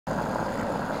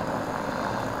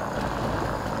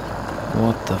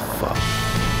What the fuck?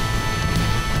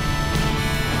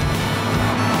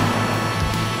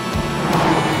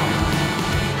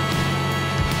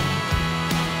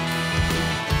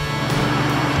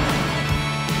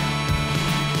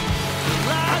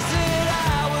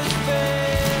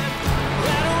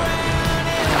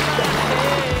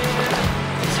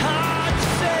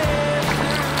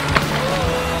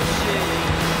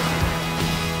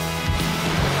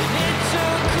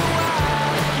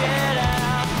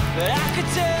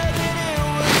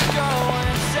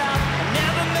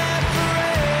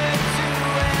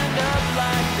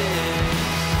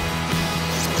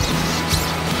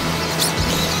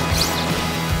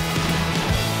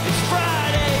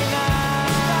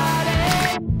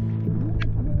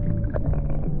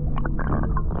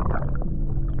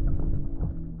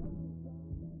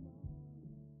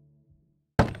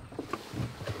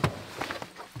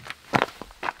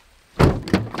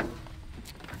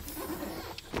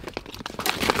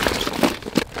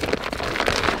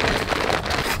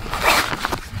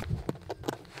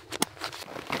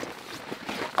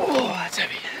 Oh, that's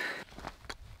heavy.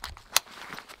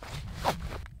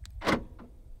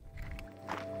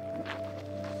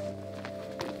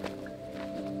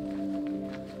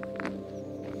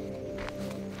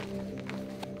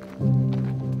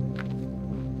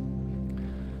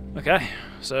 Okay,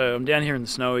 so I'm down here in the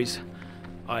Snowies.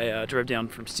 I drove down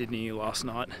from Sydney last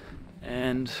night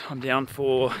and I'm down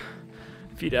for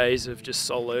a few days of just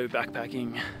solo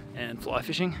backpacking and fly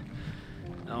fishing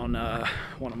on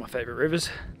one of my favourite rivers.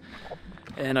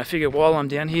 And I figured while I'm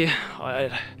down here,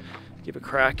 I'd give a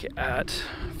crack at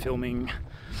filming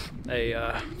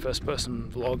a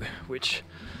first-person vlog, which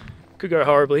could go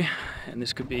horribly, and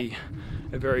this could be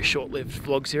a very short-lived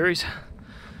vlog series.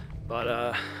 But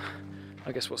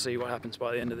I guess we'll see what happens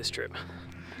by the end of this trip.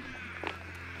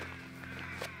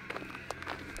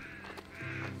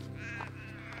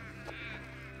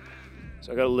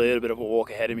 So I got a little bit of a walk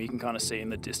ahead of me. You can kind of see in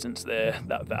the distance there,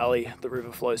 that valley, the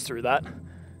river flows through that.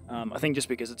 I think just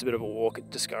because it's a bit of a walk, it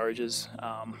discourages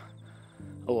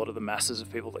a lot of the masses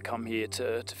of people that come here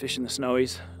to fish in the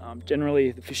Snowies.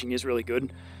 Generally, the fishing is really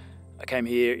good. I came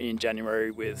here in January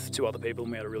with 2 other people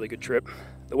and we had a really good trip.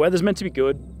 The weather's meant to be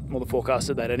good, well, the forecast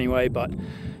said that anyway, but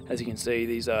as you can see,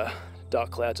 these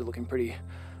dark clouds are looking pretty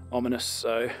ominous,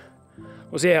 so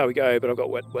we'll see how we go, but I've got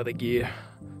wet weather gear,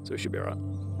 so we should be all right.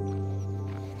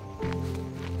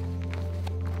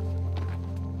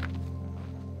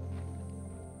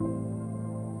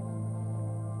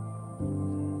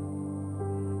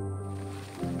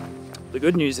 The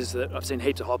good news is that I've seen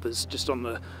heaps of hoppers just on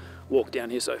the walk down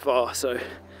here so far, so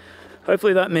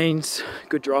hopefully that means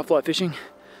good dry fly fishing.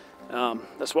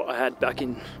 That's what I had back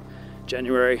in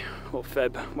January or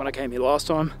Feb when I came here last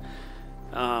time,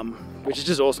 which is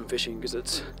just awesome fishing because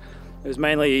it was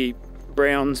mainly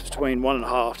browns between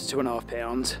 1.5 to 2.5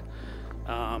 pounds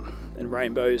and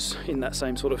rainbows in that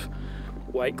same sort of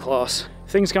weight class.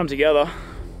 If things come together,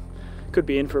 could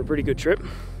be in for a pretty good trip.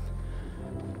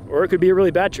 Or it could be a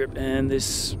really bad trip and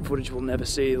this footage will never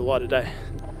see the light of day.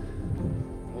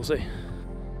 We'll see.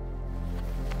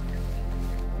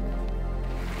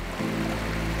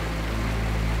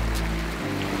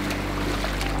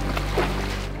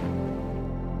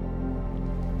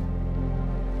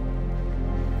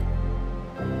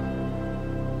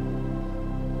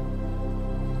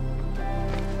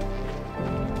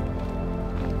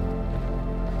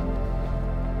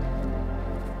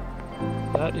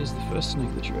 That is the first snake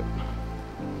of the trip.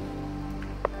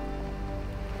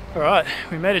 All right,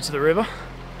 we made it to the river.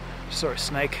 Saw a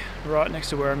snake right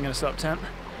next to where I'm going to set up tent.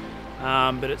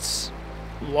 But it's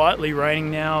lightly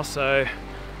raining now, so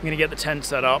I'm going to get the tent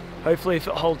set up. Hopefully if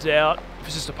it holds out, if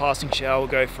it's just a passing shower, we'll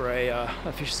go for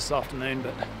a fish this afternoon,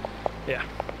 but yeah,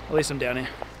 at least I'm down here.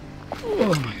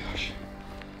 Oh my gosh.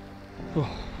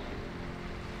 Oh.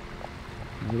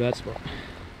 Not a bad spot.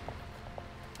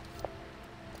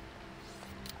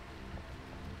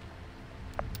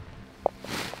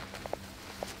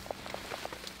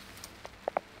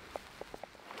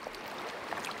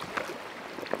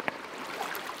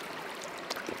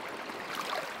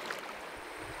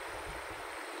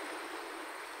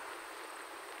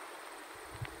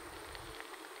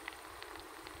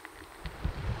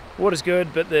 Water's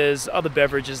good, but there's other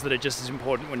beverages that are just as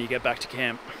important when you get back to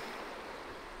camp.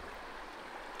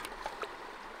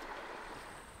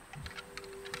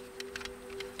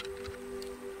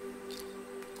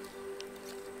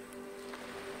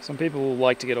 Some people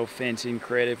like to get all fancy and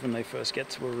creative when they first get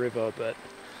to a river, but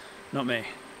not me.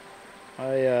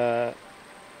 I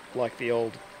like the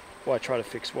old, why try to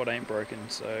fix what ain't broken,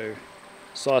 so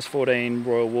size 14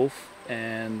 Royal Wolf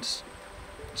and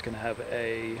it's going to have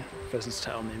a pheasant's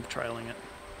tail nymph trailing it.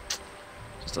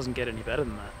 Just doesn't get any better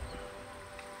than that.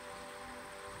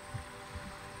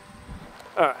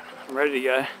 Alright, I'm ready to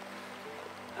go.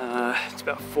 It's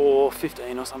about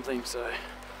 4:15 or something, so I'm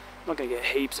not going to get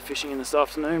heaps of fishing in this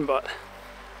afternoon, but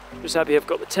I'm just happy I've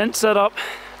got the tent set up.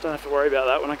 Don't have to worry about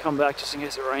that when I come back, just in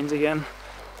case it rains again.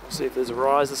 We'll see if there's a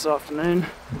rise this afternoon.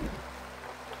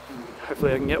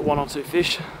 Hopefully I can get 1 or 2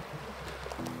 fish.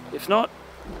 If not,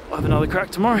 I'll have another crack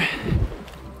tomorrow.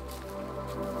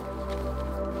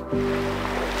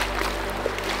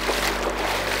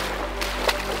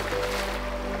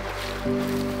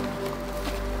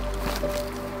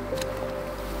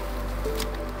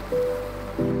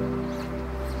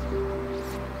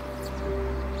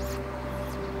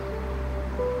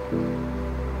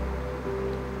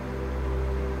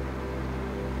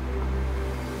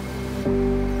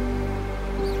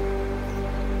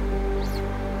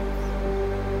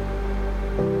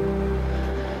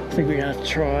 I think we're going to have to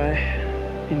try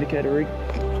indicator rig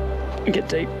and get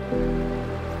deep.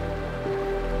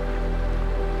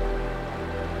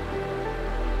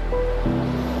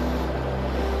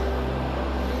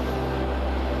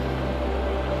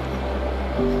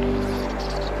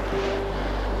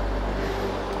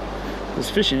 There's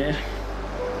fish in here.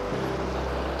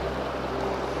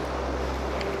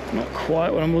 Not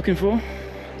quite what I'm looking for,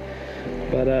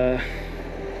 but at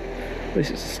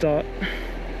least it's a start.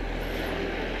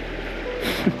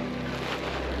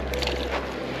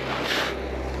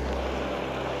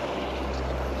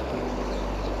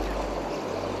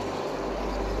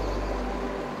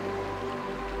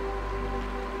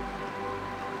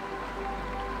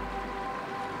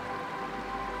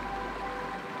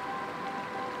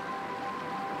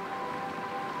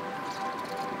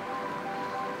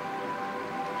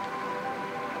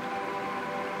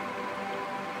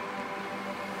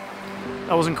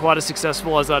 That wasn't quite as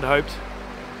successful as I'd hoped.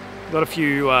 Got a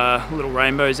few little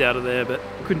rainbows out of there, but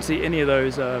couldn't see any of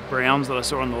those browns that I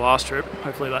saw on the last trip.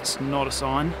 Hopefully that's not a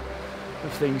sign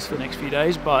of things for the next few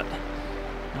days, but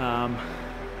yeah,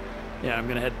 I'm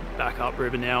gonna head back up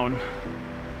river now and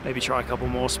maybe try a couple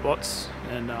more spots,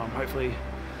 and hopefully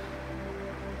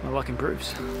my luck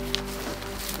improves.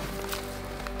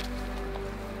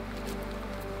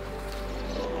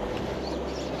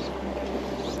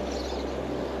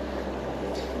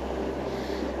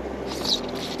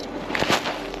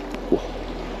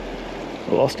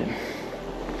 I lost him.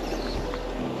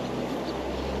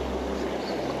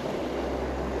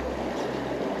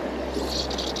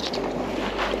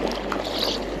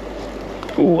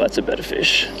 Oh, that's a better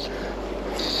fish.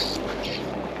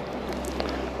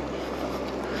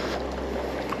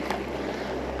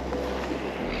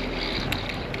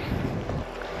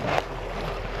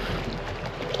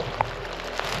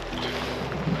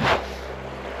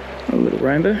 A little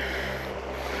rainbow.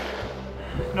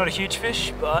 Not a huge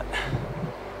fish, but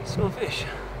still a fish.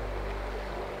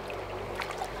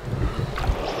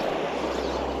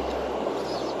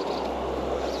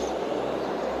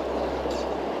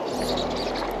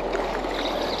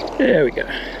 There we go.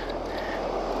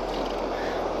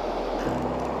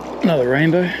 Another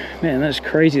rainbow. Man, that's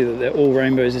crazy that they're all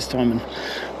rainbows this time and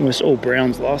almost all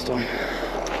browns last time.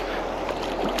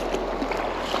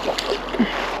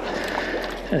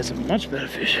 That's a much better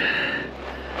fish.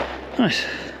 Nice.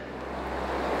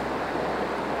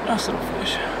 Nice little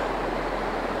fish.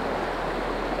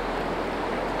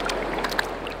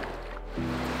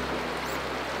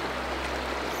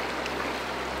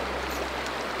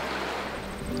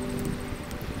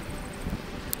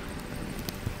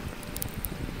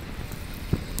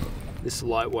 This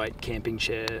lightweight camping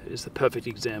chair is the perfect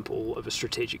example of a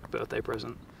strategic birthday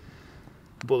present.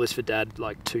 I bought this for Dad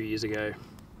like 2 years ago,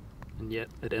 and yet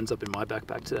it ends up in my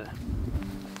backpack today.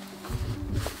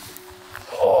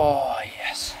 Oh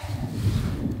yes.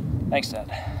 Thanks, Dad.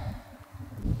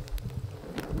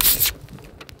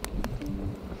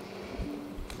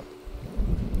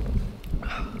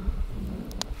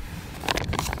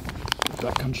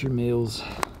 Backcountry meals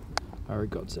are a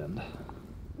godsend.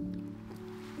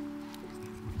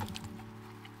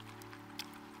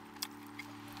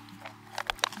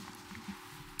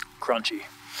 Crunchy.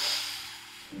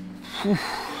 Whew.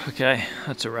 Okay,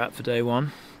 that's a wrap for day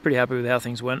one. Pretty happy with how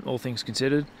things went, all things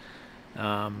considered. You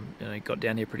know, got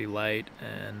down here pretty late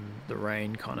and the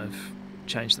rain kind of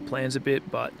changed the plans a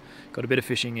bit, but got a bit of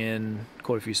fishing in,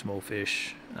 caught a few small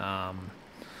fish.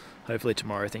 Hopefully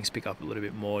tomorrow things pick up a little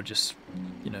bit more, just,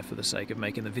 you know, for the sake of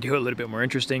making the video a little bit more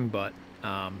interesting. But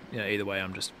you know, either way,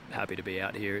 I'm just happy to be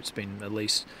out here. It's been at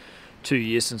least 2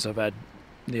 years since I've had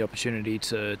the opportunity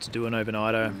to do an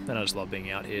overnighter, and I just love being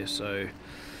out here. So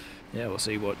yeah, we'll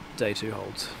see what day 2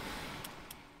 holds.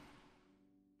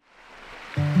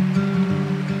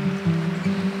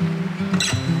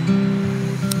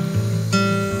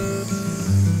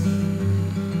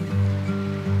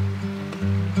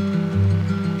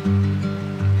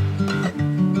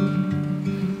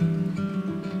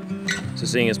 So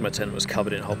seeing as my tent was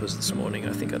covered in hoppers this morning,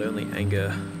 I think I'd only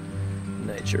anger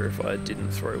nature if I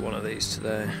didn't throw one of these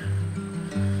today.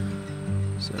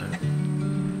 So,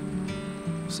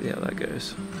 see how that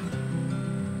goes.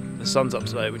 The sun's up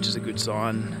today, which is a good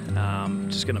sign.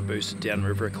 Just going to boost it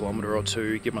downriver a kilometre or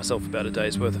 2, give myself about a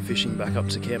day's worth of fishing back up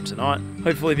to camp tonight.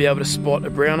 Hopefully be able to spot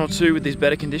a brown or 2 with these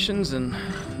better conditions, and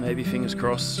maybe, fingers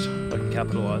crossed, I can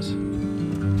capitalise.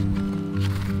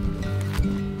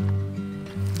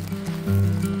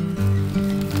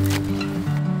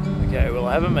 Okay, well,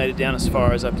 I haven't made it down as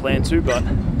far as I planned to, but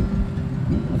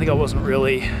I think I wasn't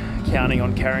really counting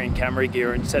on carrying camera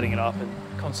gear and setting it up and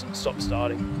constant stop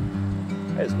starting.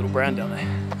 There's a little brown down there.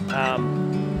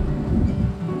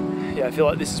 Yeah, I feel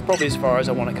like this is probably as far as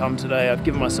I want to come today. I've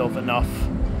given myself enough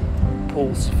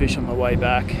pulls to fish on my way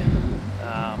back.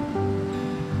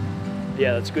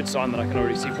 Yeah, that's a good sign that I can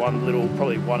already see one little,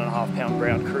 probably 1.5 pound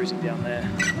brown cruising down there.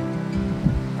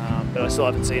 But I still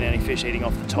haven't seen any fish eating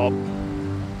off the top,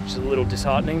 which is a little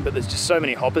disheartening, but there's just so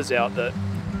many hoppers out that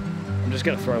I'm just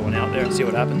going to throw one out there and see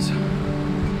what happens.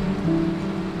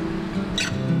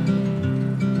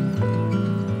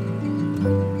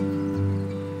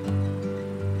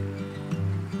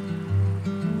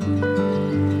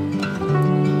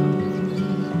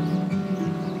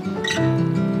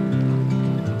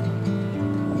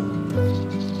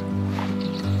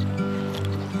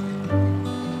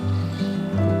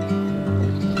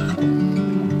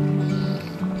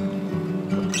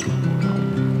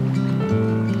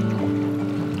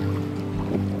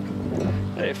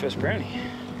 First brownie.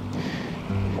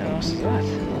 How nice is that?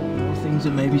 Things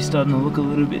are maybe starting to look a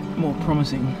little bit more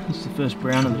promising. This is the first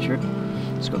brown of the trip.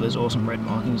 It's got those awesome red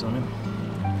markings on him.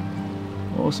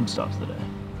 Awesome stuff today.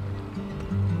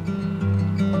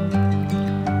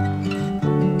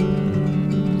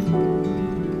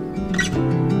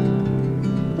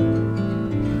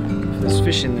 There's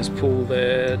fish in this pool,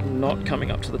 they're not coming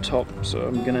up to the top, so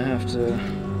I'm gonna have to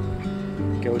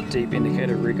go a deep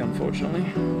indicator rig, unfortunately,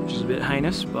 which is a bit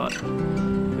heinous, but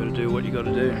you gotta do what you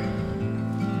gotta do.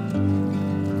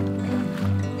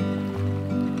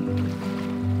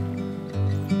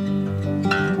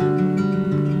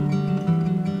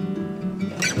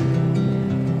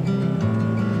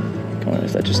 Come on,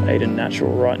 if that just ate a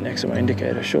natural right next to my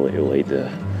indicator, surely it'll eat the...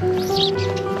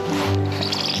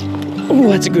 Oh,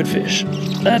 that's a good fish.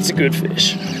 That's a good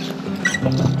fish.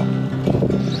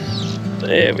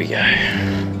 There we go.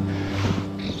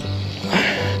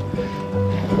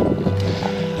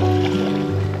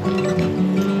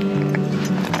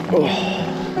 Oh.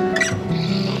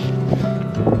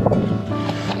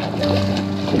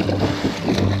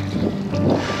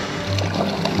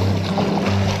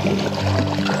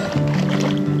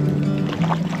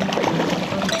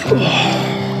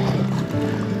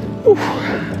 Oh.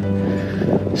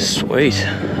 Sweet,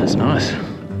 that's nice.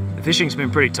 The fishing's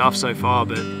been pretty tough so far,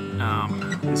 but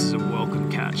this is a welcome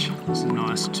catch. It's a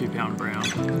nice 2 pound brown.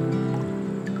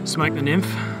 Smoked the nymph,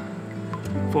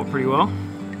 fought pretty well.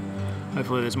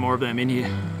 Hopefully there's more of them in here.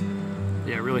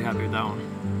 Yeah, really happy with that one.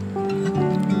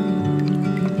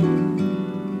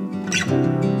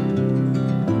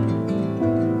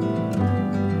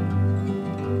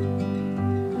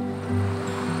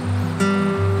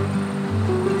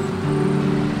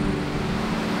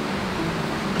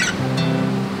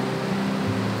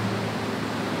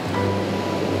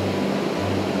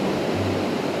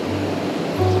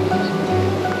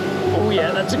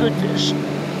 That's a good fish.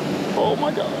 Oh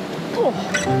my god. Oh.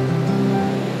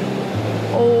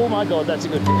 Oh my god, that's a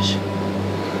good fish.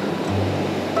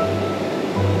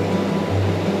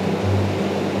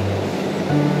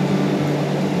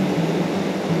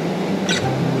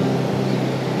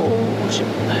 Oh shit.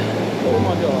 Oh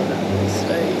my god.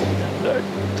 Stay. No,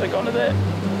 take onto there.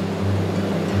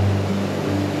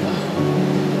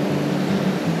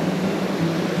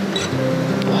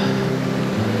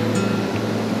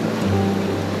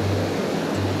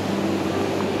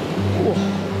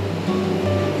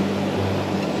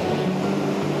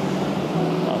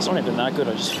 It's not even that good,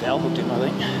 I just foul hooked him, I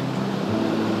think.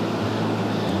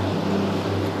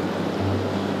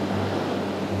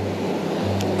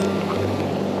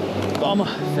 Bummer,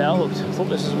 foul hooked. I thought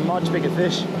this was a much bigger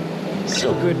fish.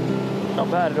 Still good, not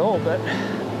bad at all, but...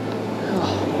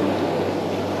 Oh.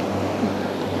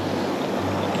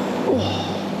 Oh.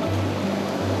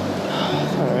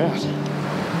 Far out.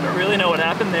 don't really know what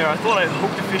happened there. I thought I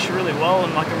hooked a fish really well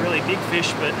and like a really big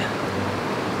fish, but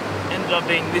ended up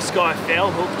being this guy foul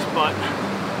hooked. But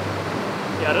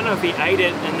yeah, I don't know if he ate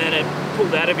it and then it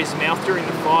pulled out of his mouth during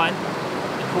the fight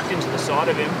and hooked into the side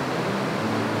of him.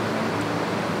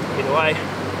 Either way,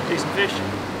 decent fish.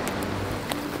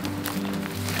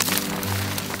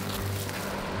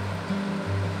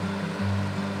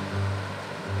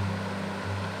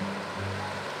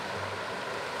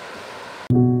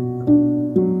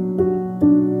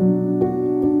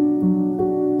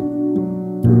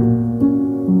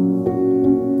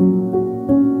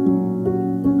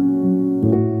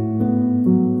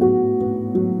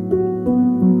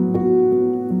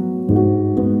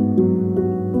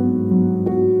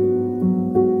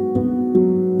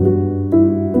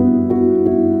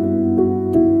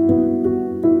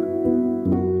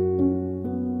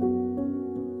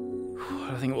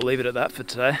 I think we'll leave it at that for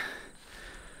today.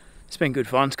 It's been good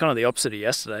fun. It's kind of the opposite of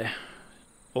yesterday.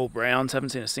 All browns, haven't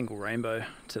seen a single rainbow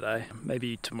today.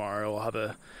 Maybe tomorrow I'll have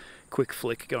a quick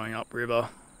flick going upriver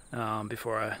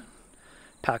before I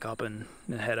pack up and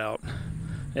head out.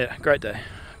 Yeah, great day.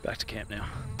 Back to camp now.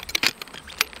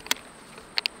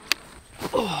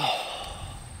 Oh.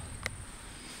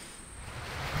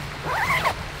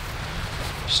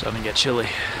 Starting to get chilly.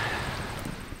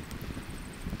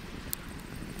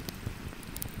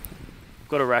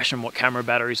 Got to ration what camera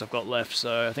batteries I've got left,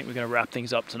 so I think we're going to wrap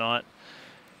things up tonight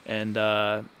and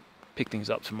pick things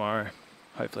up tomorrow.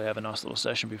 Hopefully have a nice little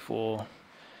session before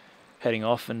heading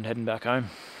off and heading back home.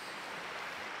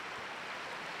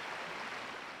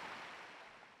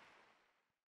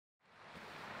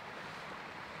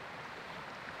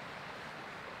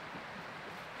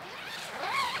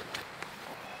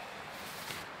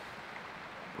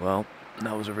 Well,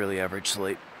 that was a really average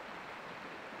sleep.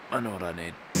 I know what I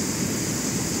need.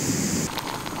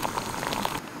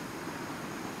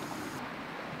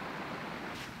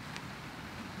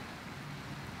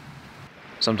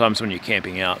 Sometimes when you're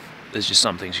camping out, there's just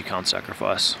some things you can't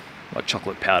sacrifice, like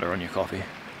chocolate powder on your coffee.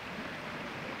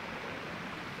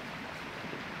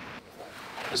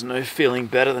 There's no feeling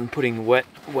better than putting wet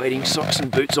wading socks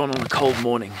and boots on a cold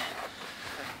morning.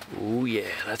 Ooh yeah,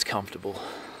 that's comfortable.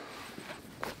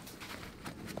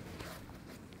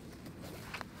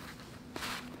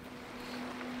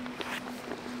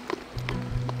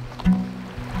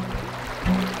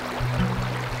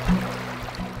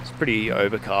 Pretty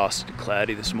overcast and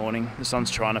cloudy this morning. The sun's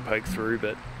trying to poke through,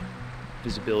 but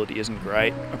visibility isn't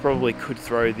great. I probably could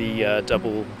throw the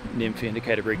double nymph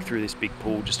indicator rig through this big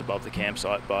pool just above the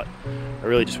campsite, but I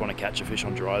really just want to catch a fish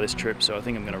on dry this trip, so I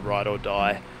think I'm going to ride or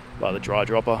die by the dry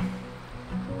dropper.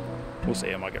 We'll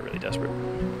see, I might get really desperate.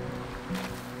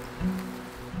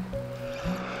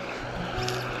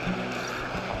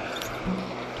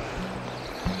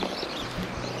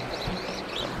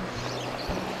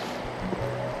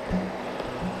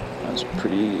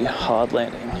 Pretty hard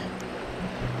landing.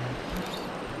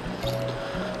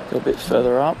 Go a bit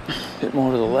further up, a bit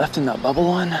more to the left in that bubble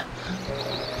line.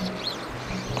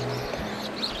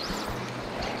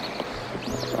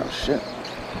 Oh shit.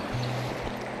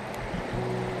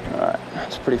 Alright,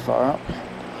 it's pretty far up.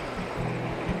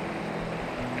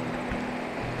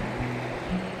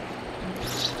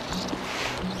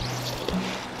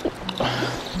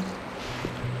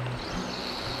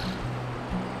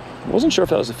 I wasn't sure if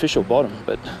that was a fish or bottom,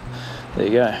 but there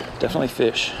you go, definitely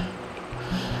fish.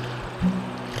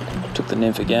 Took the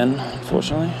nymph again,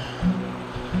 unfortunately.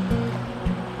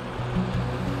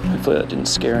 Hopefully that didn't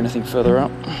scare anything further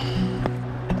up.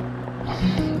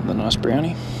 The nice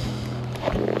brownie.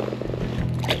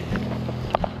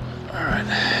 Alright,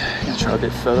 gonna try a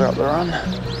bit further up the run.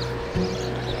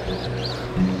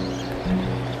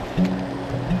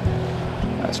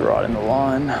 That's right in the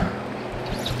line.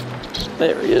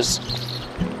 There he is.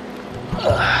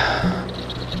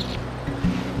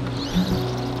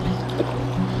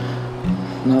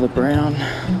 Another brown.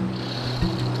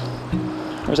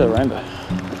 Where's that rainbow?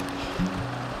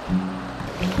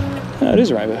 Oh, it is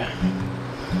a rainbow.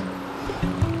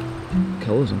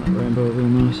 Colours on that rainbow are real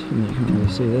nice, and you can't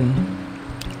really see there.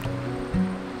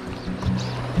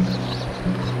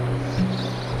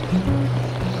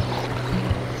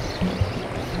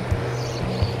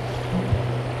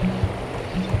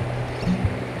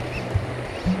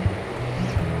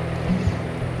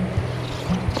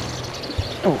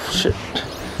 Oh shit.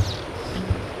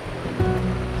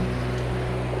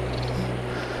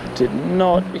 Did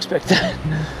not expect that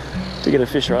to get a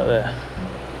fish right there.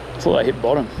 Thought I hit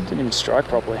bottom, didn't even strike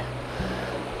properly.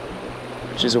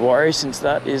 Which is a worry since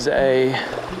that is a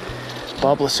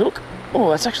barbless hook. Oh,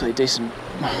 that's actually a decent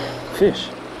fish.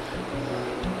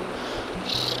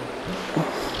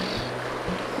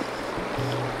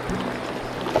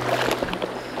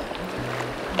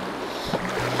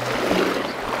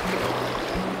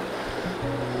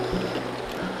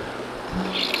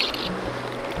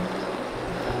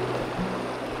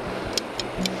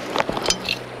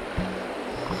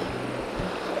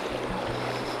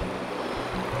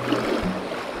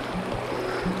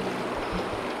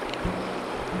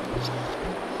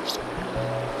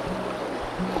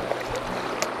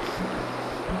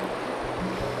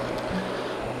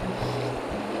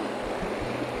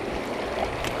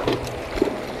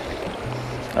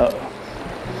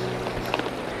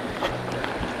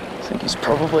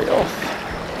 probably off.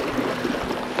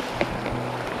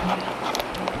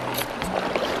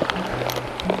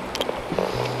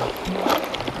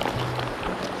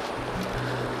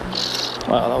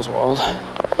 Wow, that was wild.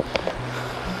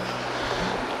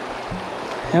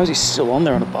 How is he still on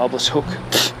there on a barbless hook?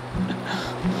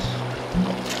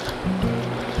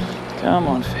 Come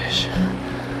on, fish.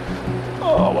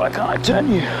 Oh, why can't I turn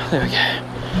you? There we go.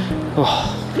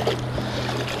 Oh,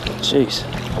 jeez.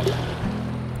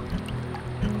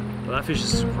 Well, that fish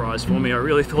is a surprise for me. I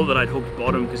really thought that I'd hooked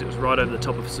bottom because it was right over the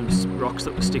top of some rocks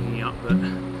that were sticking up, but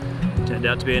it turned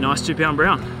out to be a nice 2-pound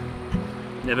brown.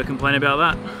 Never complain about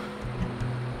that.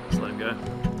 Let's let him go.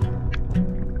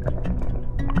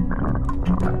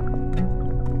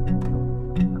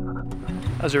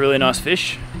 That was a really nice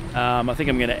fish. I think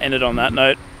I'm going to end it on that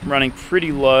note. I'm running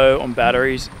pretty low on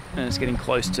batteries and it's getting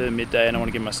close to midday, and I want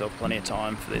to give myself plenty of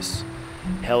time for this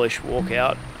hellish walk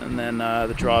out and then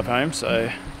the drive home. So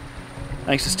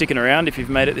thanks for sticking around if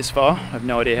you've made it this far. I have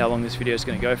no idea how long this video is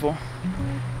going to go for,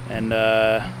 and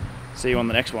see you on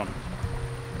the next one,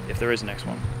 if there is a next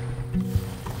one.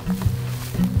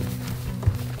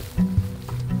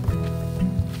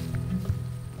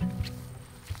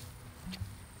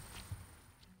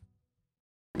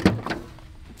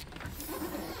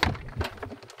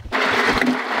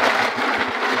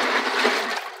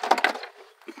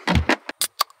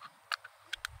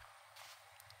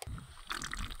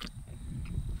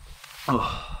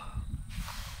 Oh.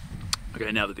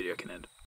 Okay, now the video can end.